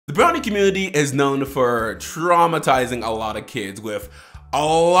The brownie community is known for traumatizing a lot of kids with a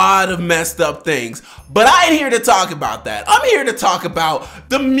lot of messed up things, but I ain't here to talk about that. I'm here to talk about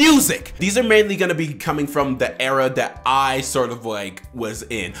the music. These are mainly gonna be coming from the era that I sort of like was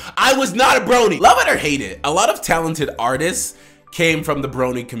in. I was not a brony. Love it or hate it, a lot of talented artists came from the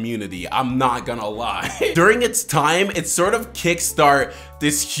brony community, I'm not gonna lie. During its time, it sort of kickstart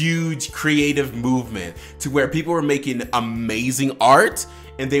this huge creative movement to where people were making amazing art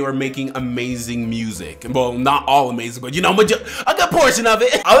and they were making amazing music. Well, not all amazing, but you know, a good portion of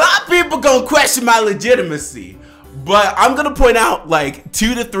it. A lot of people gonna question my legitimacy, but I'm gonna point out like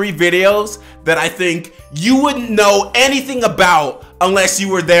 2 to 3 videos that I think you wouldn't know anything about unless you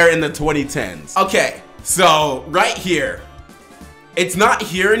were there in the 2010s. Okay, so right here, it's not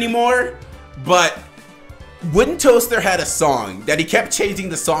here anymore, but Wooden Toaster had a song that he kept changing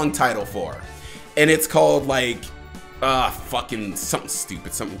the song title for, and it's called like fucking something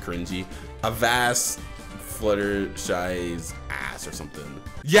stupid, something cringy. Avast Fluttershy's ass or something.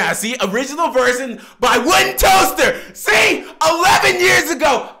 Yeah, see, original version by Wooden Toaster. See, 11 years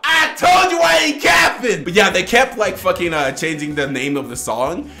ago, I told you I ain't capping. But yeah, they kept like fucking changing the name of the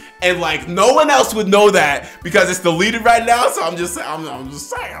song, and like no one else would know that because it's deleted right now. So I'm just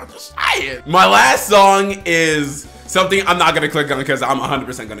saying. My last song is something I'm not gonna click on because I'm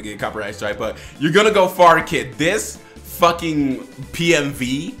 100% gonna get copyright strike. But You're Gonna Go Far, Kid. This fucking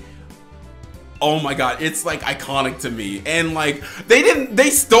PMV, oh my god, it's like iconic to me. And like they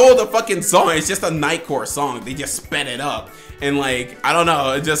stole the fucking song. It's just a Nightcore song. They just sped it up, and like I don't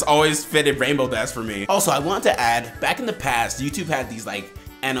know, it just always fitted Rainbow Dash for me. Also, I want to add, back in the past, YouTube had these like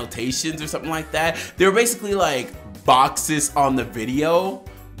annotations or something like that. They were basically like boxes on the video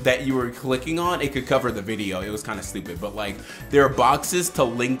that you were clicking on. It could cover the video. It was kind of stupid, but like there are boxes to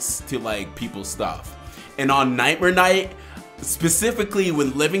links to like people's stuff. And on Nightmare Night, specifically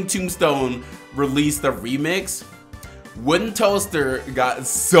when Living Tombstone released a remix, Wooden Toaster got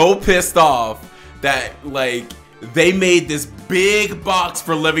so pissed off that like they made this big box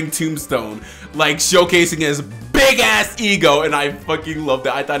for Living Tombstone, like showcasing his big ass ego, and I fucking loved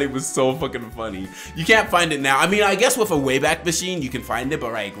it. I thought it was so fucking funny. You can't find it now. I mean, I guess with a Wayback Machine you can find it,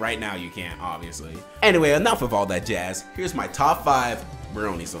 but like right now you can't, obviously. Anyway, enough of all that jazz. Here's my top 5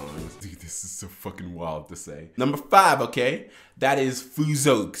 brony songs. Dude, this is so fucking wild to say. Number 5, okay? That is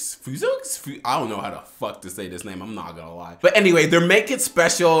Fuzokes. Fuzokes? I don't know how the fuck to say this name, I'm not gonna lie. But anyway, their Make It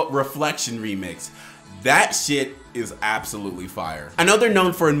Special Reflection remix. That shit is absolutely fire. I know they're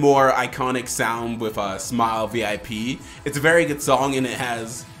known for a more iconic sound with Smile VIP. It's a very good song, and it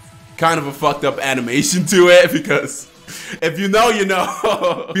has kind of a fucked up animation to it because if you know, you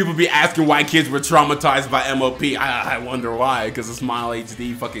know. People be asking why kids were traumatized by MLP. I wonder why, because of Smile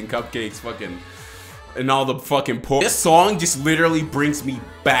HD, fucking cupcakes, fucking, and all the fucking porn. This song just literally brings me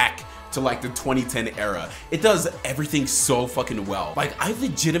back to like the 2010 era. It does everything so fucking well. Like I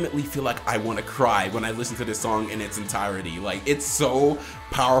legitimately feel like I want to cry when I listen to this song in its entirety. Like it's so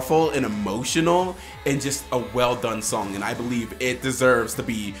powerful and emotional and just a well done song, and I believe it deserves to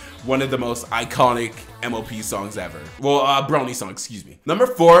be one of the most iconic MLP songs ever. Well, brony song, excuse me. Number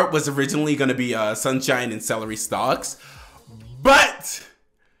 4 was originally gonna be Sunshine and Celery Stalks, but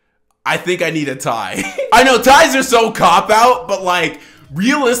I think I need a tie. I know ties are so cop-out, but like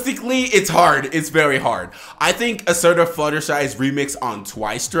realistically, it's hard. It's very hard. I think Assertive Fluttershy's remix on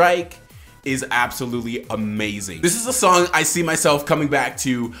Twice Strike is absolutely amazing. This is a song I see myself coming back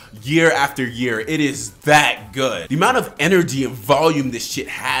to year after year. It is that good. The amount of energy and volume this shit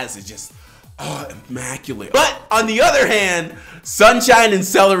has is just, oh, immaculate. But on the other hand, Sunshine and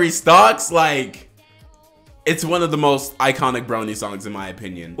Celery Stalks, like, it's one of the most iconic brony songs in my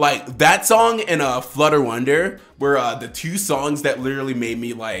opinion. Like that song and Flutter Wonder were the 2 songs that literally made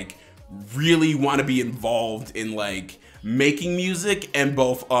me like really want to be involved in like making music and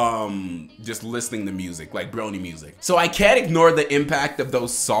both just listening to music, like brony music. So I can't ignore the impact of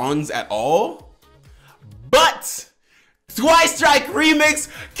those songs at all, but Twice Strike remix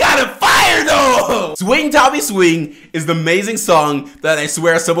got a fire though! Swing Tommy Swing is the amazing song that I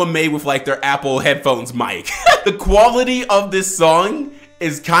swear someone made with like their Apple headphones mic. The quality of this song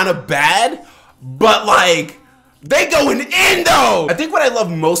is kind of bad, but like they going in though! I think what I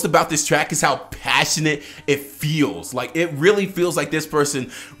love most about this track is how passionate it feels. Like it really feels like this person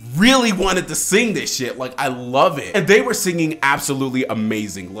really wanted to sing this shit. Like I love it. And they were singing absolutely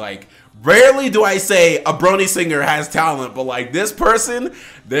amazing. Like rarely do I say a brony singer has talent, but like this person,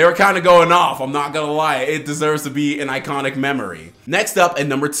 they were kind of going off. I'm not gonna lie, it deserves to be an iconic memory. Next up at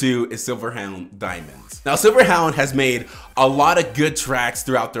number 2 is Silverhound Diamonds. Now Silverhound has made a lot of good tracks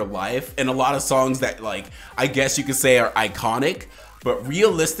throughout their life and a lot of songs that like, I guess you could say are iconic. but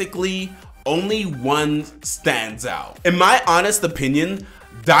realistically, only one stands out. In my honest opinion,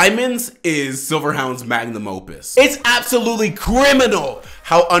 Diamonds is Silverhound's magnum opus. It's absolutely criminal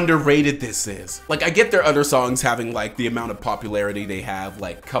how underrated this is. Like, I get their other songs having like the amount of popularity they have,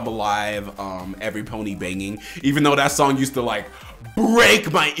 like Come Alive, Every Pony Banging, even though that song used to like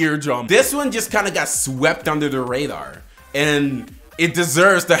break my eardrum. This one just kind of got swept under the radar, and it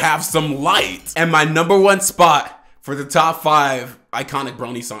deserves to have some light. And my #1 spot for the top 5 iconic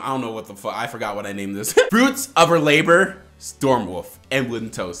brony song, I don't know what the fuck, I forgot what I named this. Fruits of Her Labor, Stormwolf, and Wooden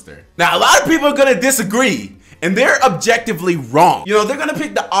Toaster. Now, a lot of people are gonna disagree, and they're objectively wrong. You know, they're gonna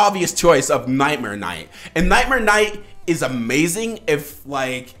pick the obvious choice of Nightmare Night. And Nightmare Night is amazing if,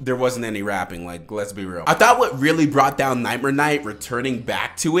 like, there wasn't any rapping, like, let's be real. I thought what really brought down Nightmare Night, returning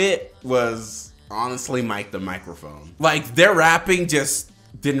back to it, was honestly Mike the Microphone. Like, their rapping just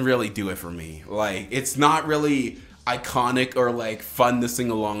didn't really do it for me. Like, it's not really iconic or, like, fun to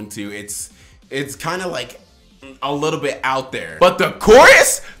sing along to. It's kind of, like, a little bit out there. But the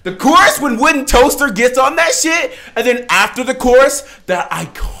chorus when Wooden Toaster gets on that shit, and then after the chorus, that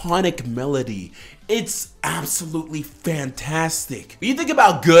iconic melody, it's absolutely fantastic. When you think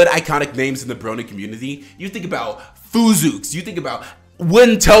about good iconic names in the brony community, you think about Fuzooks, you think about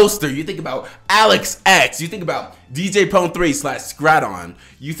Wooden Toaster, you think about Alex X, you think about DJ Pone 3 / Scradon,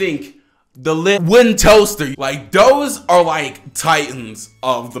 you think the Wooden Toaster. Like, those are like titans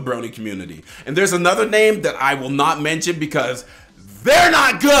of the brony community. And there's another name that I will not mention because they're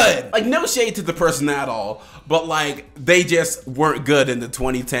not good. Like, no shade to the person at all, but like, they just weren't good in the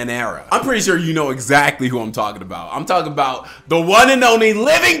 2010 era. I'm pretty sure you know exactly who I'm talking about. I'm talking about the one and only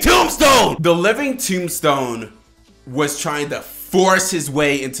Living Tombstone. The Living Tombstone was trying to force his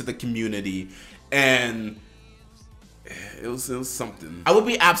way into the community, and it was something. I would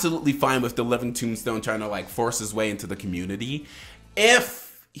be absolutely fine with the Living Tombstone trying to like force his way into the community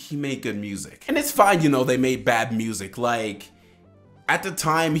if he made good music. And it's fine, you know, they made bad music. Like, at the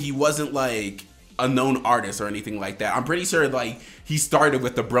time, he wasn't like a known artist or anything like that. I'm pretty sure like he started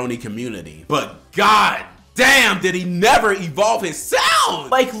with the brony community, but god damn, did he never evolve his sound.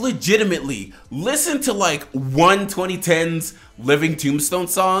 Like, legitimately, listen to like one 2010s Living Tombstone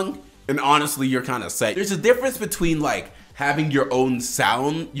song, and honestly, you're kind of set. There's a difference between like having your own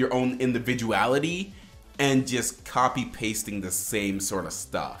sound, your own individuality, and just copy pasting the same sort of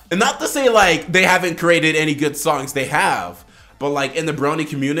stuff. And not to say like they haven't created any good songs, they have, but like in the brony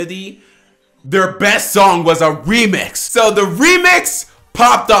community, their best song was a remix. So the remix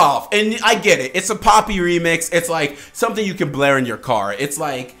popped off, and I get it. It's a poppy remix. It's like something you can blare in your car. It's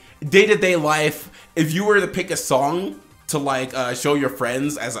like day-to-day life. If you were to pick a song to like show your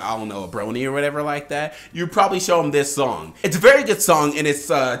friends as, I don't know, a brony or whatever like that, you'd probably show them this song. It's a very good song, and it's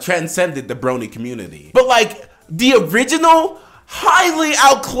transcended the brony community. But like, the original highly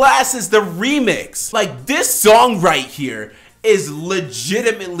outclasses the remix. Like, this song right here is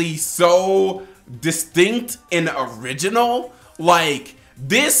legitimately so distinct and original. Like,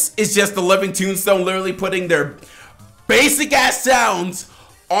 this is just the Living Tombstone literally putting their basic ass sounds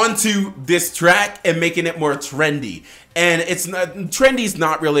onto this track and making it more trendy. And it's not, trendy's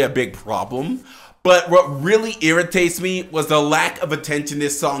not really a big problem, but what really irritates me was the lack of attention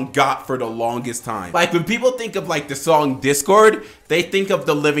this song got for the longest time. Like, when people think of like the song Discord, they think of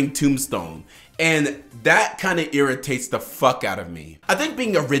the Living Tombstone, and that kind of irritates the fuck out of me. I think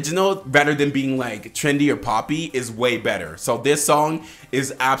being original rather than being like trendy or poppy is way better. So this song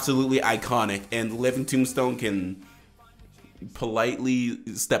is absolutely iconic, and Living Tombstone can politely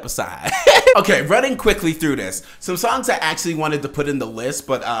step aside. Okay, running quickly through this. Some songs I actually wanted to put in the list,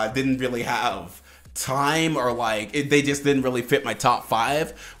 but didn't really have time, or like they just didn't really fit my top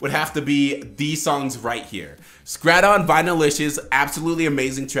 5, would have to be these songs right here. Scradon, Vinylicious, absolutely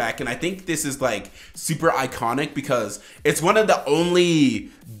amazing track, and I think this is like super iconic because it's one of the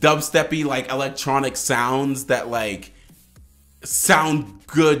only dubsteppy like electronic sounds that like sound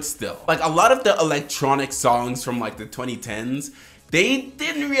good still. Like, a lot of the electronic songs from like the 2010s, they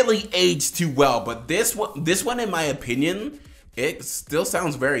didn't really age too well, but this one in my opinion, it still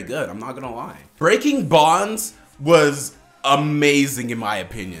sounds very good, I'm not gonna lie. Breaking Bonds was amazing in my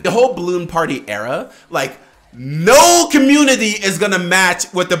opinion. The whole Balloon Party era, like, no community is gonna match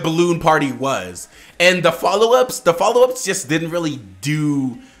what the Balloon Party was. And the follow-ups just didn't really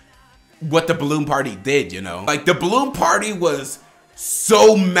do what the Balloon Party did, you know? Like, the Balloon Party was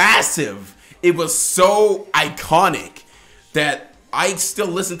so massive, it was so iconic that I still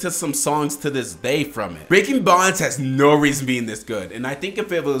listen to some songs to this day from it. Breaking Bonds has no reason being this good, and I think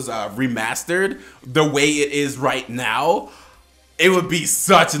if it was remastered the way it is right now, it would be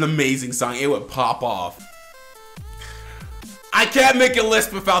such an amazing song. It would pop off. I can't make a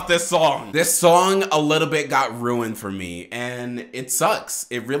list without this song. This song a little bit got ruined for me, and it sucks.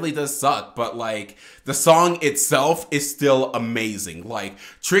 It really does suck, but like the song itself is still amazing. Like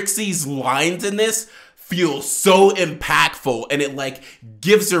Trixie's lines in this feel so impactful, and it like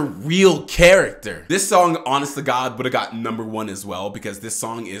gives her real character. This song, honest to God, would have got #1 as well, because this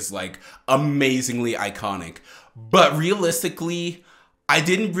song is like amazingly iconic. But realistically, I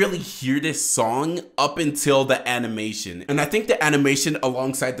didn't really hear this song up until the animation. And I think the animation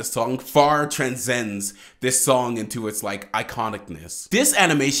alongside the song far transcends this song into its like iconicness. This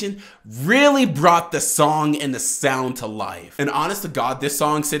animation really brought the song and the sound to life. And honest to God, this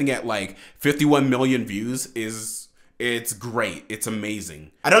song sitting at like 51 million views it's great. It's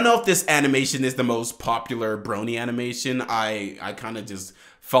amazing. I don't know if this animation is the most popular Brony animation. I kind of just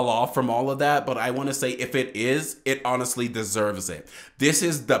fell off from all of that, but I want to say if it is, it honestly deserves it. This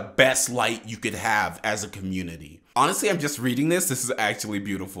is the best light you could have as a community. Honestly, I'm just reading this. This is actually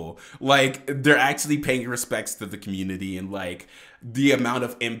beautiful. Like, they're actually paying respects to the community and like the amount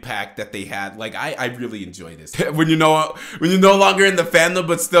of impact that they had. Like, I really enjoy this. when you're no longer in the fandom,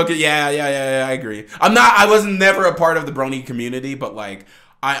 but still, yeah, I agree. I was never a part of the Brony community, but like,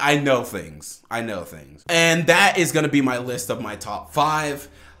 I know things. I know things. And that is gonna be my list of my top 5.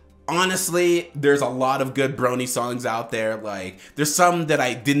 Honestly, there's a lot of good Brony songs out there. Like, there's some that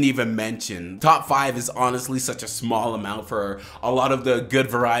I didn't even mention. Top 5 is honestly such a small amount for a lot of the good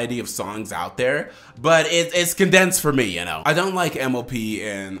variety of songs out there, but it's condensed for me, you know. I don't like MLP,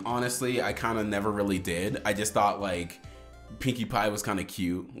 and honestly, I kind of never really did. I just thought like Pinkie Pie was kind of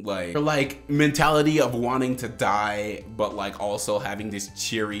cute, like her like mentality of wanting to die, but like also having this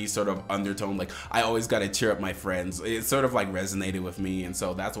cheery sort of undertone. Like, I always gotta cheer up my friends. It sort of like resonated with me, and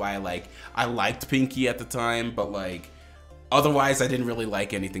so that's why I liked Pinkie at the time. But like, otherwise, I didn't really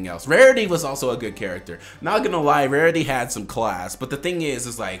like anything else. Rarity was also a good character. Not gonna lie, Rarity had some class. But the thing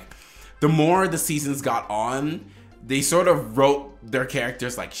is like, the more the seasons got on, they sort of wrote their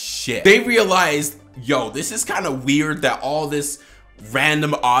characters like shit. They realized, yo, this is kind of weird that all this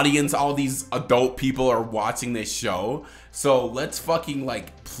random audience, all these adult people are watching this show. So let's fucking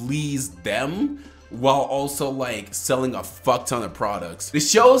like please them while also like selling a fuck ton of products. The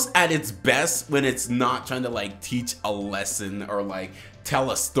show's at its best when it's not trying to like teach a lesson or like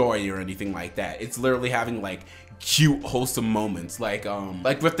tell a story or anything like that. It's literally having like cute wholesome moments, like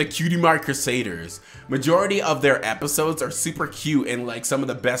with the Cutie Mark Crusaders. Majority of their episodes are super cute and like some of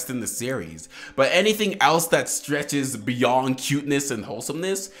the best in the series, but anything else that stretches beyond cuteness and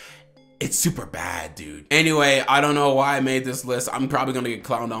wholesomeness, it's super bad, dude. Anyway, I don't know why I made this list. I'm probably gonna get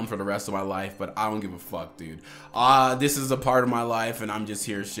clowned on for the rest of my life, but I don't give a fuck, dude. This is a part of my life and I'm just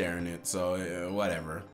here sharing it, so whatever.